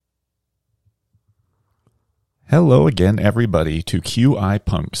Hello again, everybody, to QI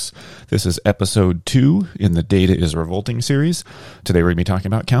Punks. This is episode 2 in the Data is Revolting series. Today we're going to be talking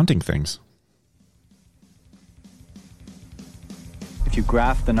about counting things. If you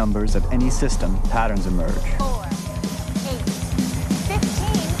graph the numbers of any system, patterns emerge. 4, 8, 15,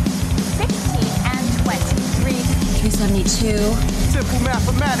 16, and 23. 372. Simple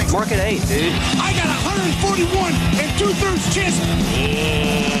mathematics. Mark it 8, dude. I got 141 and 2/3 chance.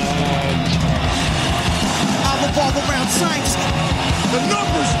 I revolve around science. The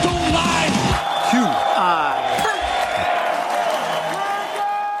numbers don't lie. QI.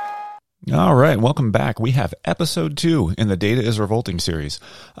 All right, welcome back. We have episode 2 in the Data is Revolting series.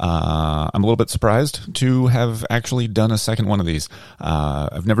 I'm a little bit surprised to have actually done a second one of these.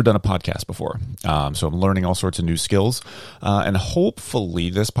 I've never done a podcast before, so I'm learning all sorts of new skills. And hopefully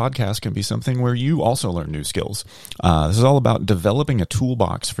this podcast can be something where you also learn new skills. This is all about developing a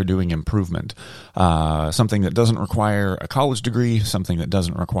toolbox for doing improvement. Something that doesn't require a college degree, something that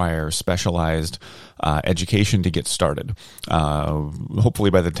doesn't require specialized education to get started. Hopefully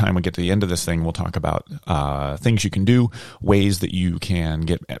by the time we get to the end of this thing, we'll talk about things you can do, ways that you can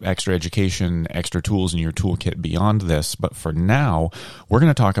get extra education, extra tools in your toolkit beyond this. But for now, we're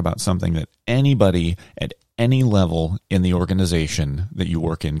going to talk about something that anybody at any level in the organization that you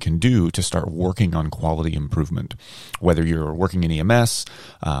work in can do to start working on quality improvement. Whether you're working in EMS,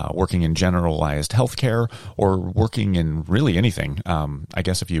 working in generalized healthcare, or working in really anything. I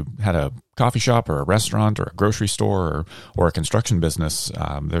guess if you had a coffee shop or a restaurant or a grocery store or a construction business,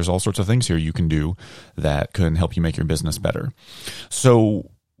 there's all sorts of things here you can do that can help you make your business better. So,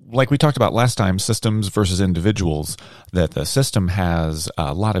 like we talked about last time, systems versus individuals, that the system has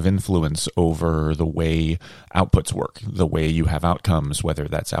a lot of influence over the way outputs work, the way you have outcomes, whether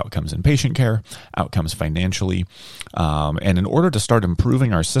that's outcomes in patient care, outcomes financially. And in order to start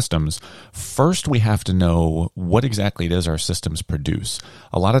improving our systems, first we have to know what exactly it is our systems produce.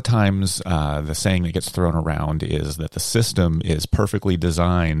 A lot of times the saying that gets thrown around is that the system is perfectly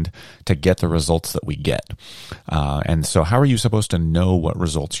designed to get the results that we get. And so how are you supposed to know what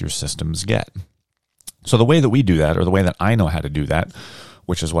results your systems get? So the way that we do that, or the way that I know how to do that,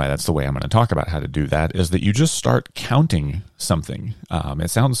 which is why that's the way I'm going to talk about how to do that, is that you just start counting something. It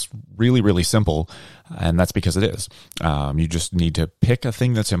sounds really, really simple, and that's because it is. You just need to pick a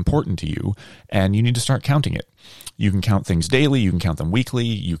thing that's important to you, and you need to start counting it. You can count things daily, you can count them weekly,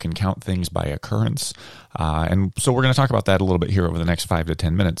 you can count things by occurrence. And so we're going to talk about that a little bit here over the next 5 to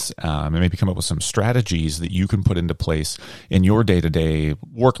 10 minutes, and maybe come up with some strategies that you can put into place in your day-to-day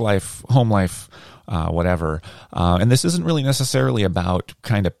work life, home life, whatever. And this isn't really necessarily about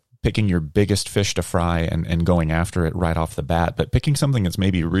kind of picking your biggest fish to fry and going after it right off the bat, but picking something that's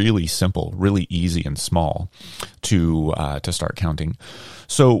maybe really simple, really easy and small to start counting.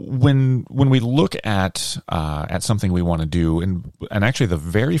 So when we look at something we want to do, and actually the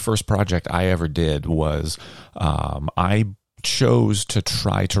very first project I ever did was I chose to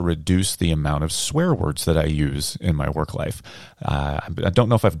try to reduce the amount of swear words that I use in my work life. I don't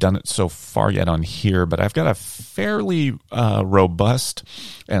know if I've done it so far yet on here, but I've got a fairly robust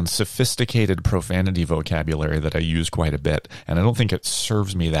and sophisticated profanity vocabulary that I use quite a bit, and I don't think it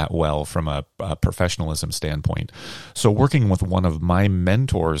serves me that well from a professionalism standpoint. So working with one of my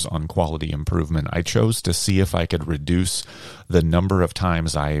mentors on quality improvement, I chose to see if I could reduce the number of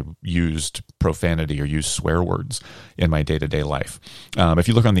times I used profanity or used swear words in my day-to-day life. If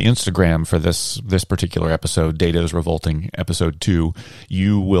you look on the Instagram for this particular episode, Data is Revolting, episode 2,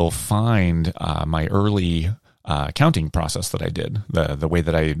 you will find my early counting process that I did, the way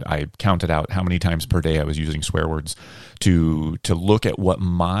that I counted out how many times per day I was using swear words to look at what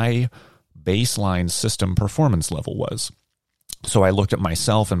my baseline system performance level was. So I looked at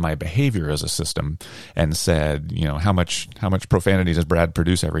myself and my behavior as a system and said, how much profanity does Brad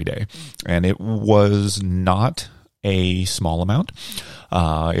produce every day? And it was not a small amount.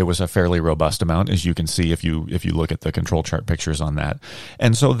 It was a fairly robust amount, as you can see if you look at the control chart pictures on that.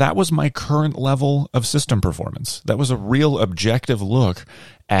 And so that was my current level of system performance. That was a real objective look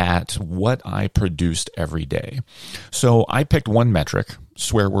at what I produced every day. So I picked one metric,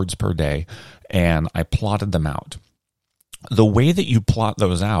 swear words per day, and I plotted them out. The way that you plot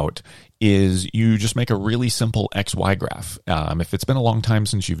those out is you just make a really simple XY graph. If it's been a long time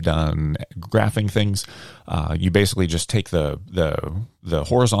since you've done graphing things, you basically just take the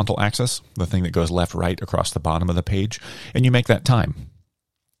horizontal axis, the thing that goes left, right across the bottom of the page, and you make that time.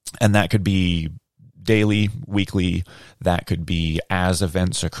 And that could be daily, weekly. That could be as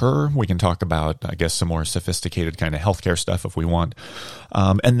events occur. We can talk about, I guess, some more sophisticated kind of healthcare stuff if we want.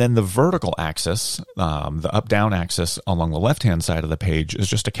 And then the vertical axis, the up-down axis along the left-hand side of the page is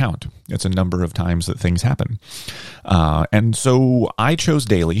just a count. It's a number of times that things happen. And so I chose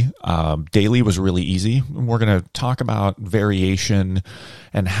daily. Daily was really easy. We're going to talk about variation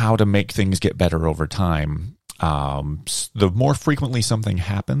and how to make things get better over time. The more frequently something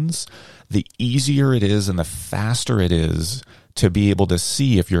happens, the easier it is and the faster it is to be able to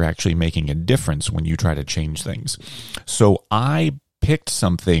see if you're actually making a difference when you try to change things. So I picked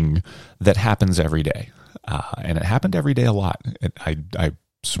something that happens every day, and it happened every day a lot. I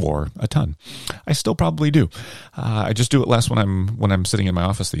swore a ton. I still probably do. I just do it less when I'm sitting in my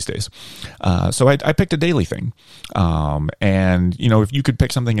office these days. So I picked a daily thing. And if you could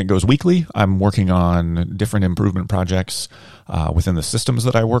pick something that goes weekly, I'm working on different improvement projects within the systems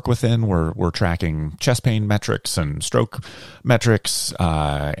that I work within. We're tracking chest pain metrics and stroke metrics,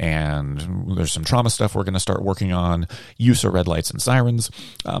 and there's some trauma stuff we're going to start working on, use of red lights and sirens,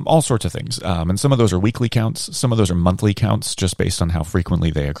 all sorts of things. And some of those are weekly counts. Some of those are monthly counts, just based on how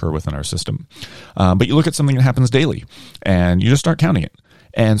frequently they occur within our system. But you look at something that happens daily, and you just start counting it.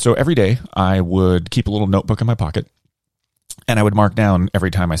 And so every day I would keep a little notebook in my pocket, and I would mark down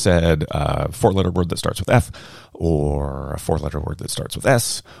every time I said a 4-letter word that starts with F, or a 4-letter word that starts with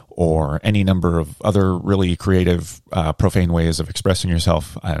S, or any number of other really creative, profane ways of expressing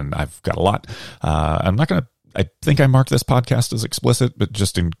yourself. And I've got a lot. I think I marked this podcast as explicit, but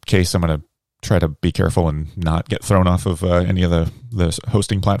just in case, I'm going to try to be careful and not get thrown off of any of the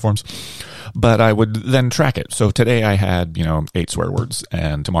hosting platforms. But I would then track it. So today I had, 8 swear words,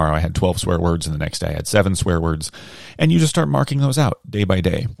 and tomorrow I had 12 swear words, and the next day I had 7 swear words. And you just start marking those out day by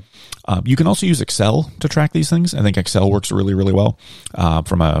day. You can also use Excel to track these things. I think Excel works really, really well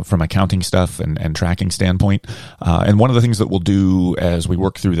from a counting stuff and tracking standpoint. And one of the things that we'll do as we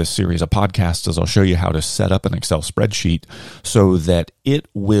work through this series of podcasts is I'll show you how to set up an Excel spreadsheet so that it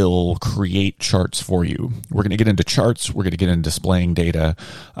will create charts for you. We're going to get into charts. We're going to get into displaying data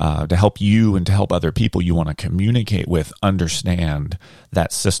to help you and to help other people you want to communicate with understand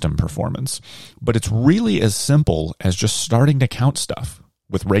that system performance. But it's really as simple as just starting to count stuff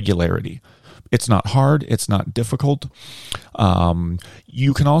with regularity. It's not hard. It's not difficult.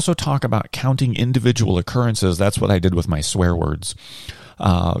 You can also talk about counting individual occurrences. That's what I did with my swear words.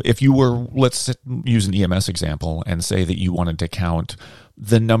 If you were, let's use an EMS example and say that you wanted to count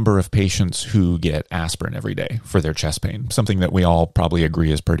the number of patients who get aspirin every day for their chest pain, something that we all probably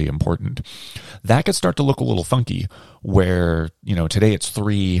agree is pretty important. That could start to look a little funky where, today it's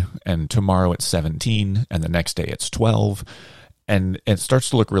 3 and tomorrow it's 17 and the next day it's 12. And it starts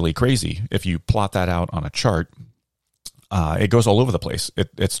to look really crazy. If you plot that out on a chart, it goes all over the place.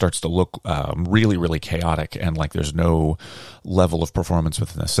 It starts to look really, really chaotic and like there's no level of performance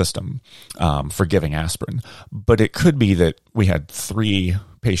within the system for giving aspirin. But it could be that we had 3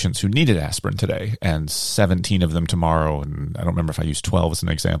 patients who needed aspirin today and 17 of them tomorrow. And I don't remember if I used 12 as an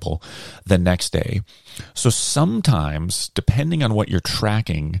example the next day. So sometimes, depending on what you're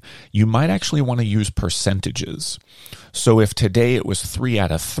tracking, you might actually want to use percentages. So if today it was 3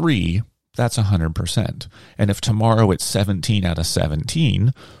 out of 3, that's 100%. And if tomorrow it's 17 out of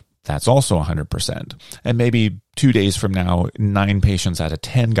 17, that's also 100%. And maybe 2 days from now, 9 patients out of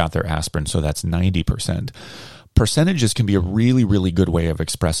 10 got their aspirin, so that's 90%. Percentages can be a really, really good way of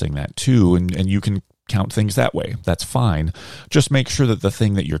expressing that too, and you can count things that way. That's fine. Just make sure that the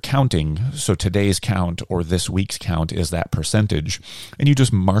thing that you're counting, so today's count or this week's count, is that percentage, and you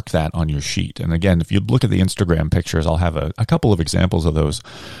just mark that on your sheet. And again, if you look at the Instagram pictures, I'll have a couple of examples of those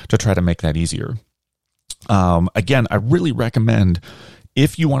to try to make that easier. Again, I really recommend,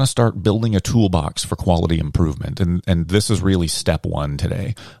 if you want to start building a toolbox for quality improvement, and this is really step 1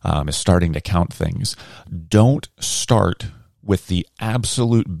 today, is starting to count things. Don't start with the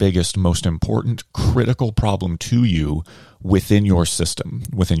absolute biggest, most important, critical problem to you within your system,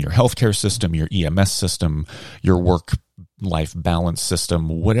 within your healthcare system, your EMS system, your work-life balance system,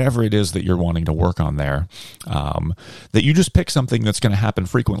 whatever it is that you're wanting to work on there, that you just pick something that's going to happen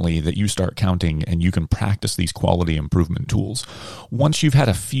frequently that you start counting, and you can practice these quality improvement tools. Once you've had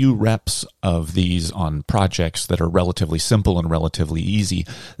a few reps of these on projects that are relatively simple and relatively easy,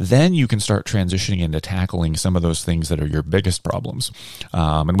 then you can start transitioning into tackling some of those things that are your biggest problems.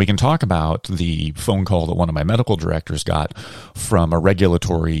 And we can talk about the phone call that one of my medical directors got from a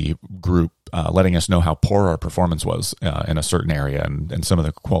regulatory group letting us know how poor our performance was in a certain area and some of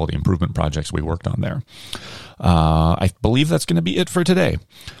the quality improvement projects we worked on there. I believe that's going to be it for today.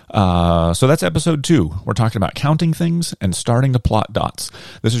 So that's episode 2. We're talking about counting things and starting to plot dots.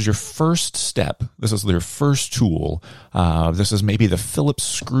 This is your first step. This is your first tool. This is maybe the Phillips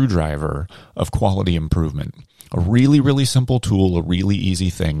screwdriver of quality improvement. A really, really simple tool, a really easy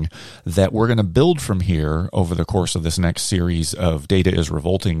thing that we're going to build from here over the course of this next series of Data is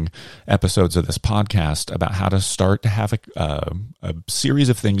Revolting episodes of this podcast about how to start to have a series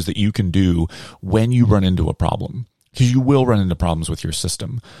of things that you can do when you run into a problem. Because you will run into problems with your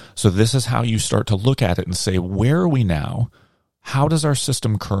system. So this is how you start to look at it and say, where are we now? How does our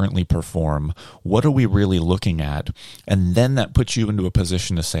system currently perform? What are we really looking at? And then that puts you into a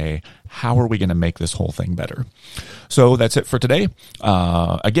position to say, how are we going to make this whole thing better? So that's it for today.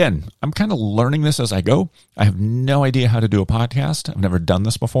 Again, I'm kind of learning this as I go. I have no idea how to do a podcast. I've never done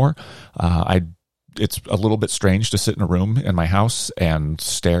this before. It's a little bit strange to sit in a room in my house and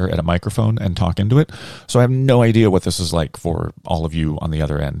stare at a microphone and talk into it. So I have no idea what this is like for all of you on the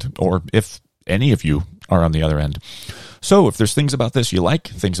other end, or if any of you are on the other end. So if there's things about this you like,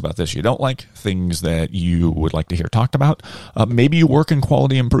 things about this you don't like, things that you would like to hear talked about, maybe you work in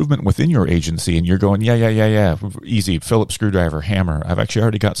quality improvement within your agency and you're going, yeah, easy, Phillips screwdriver, hammer. I've actually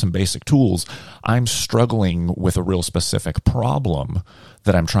already got some basic tools. I'm struggling with a real specific problem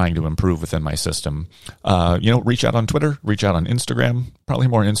that I'm trying to improve within my system. Reach out on Twitter, reach out on Instagram, probably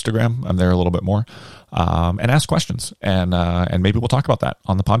more Instagram. I'm there a little bit more, and ask questions. And maybe we'll talk about that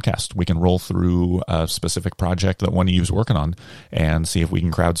on the podcast. We can roll through a specific project that one of you is working on and see if we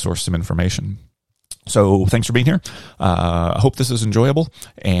can crowdsource some information. So thanks for being here. I hope this is enjoyable,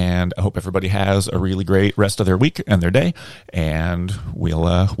 and I hope everybody has a really great rest of their week and their day, and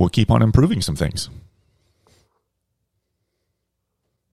we'll keep on improving some things.